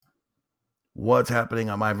What's happening?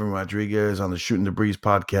 I'm Ivan Rodriguez on the Shooting the Breeze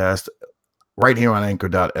podcast right here on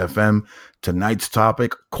anchor.fm. Tonight's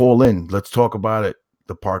topic, call in. Let's talk about it.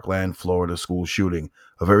 The Parkland, Florida school shooting.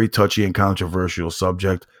 A very touchy and controversial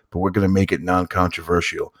subject, but we're going to make it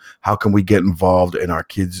non-controversial. How can we get involved in our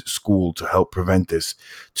kids' school to help prevent this,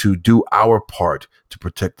 to do our part to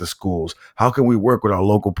protect the schools? How can we work with our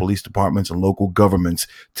local police departments and local governments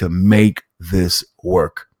to make this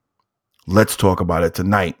work? Let's talk about it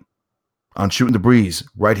tonight on Shooting the Breeze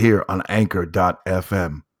right here on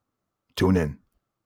anchor.fm. Tune in.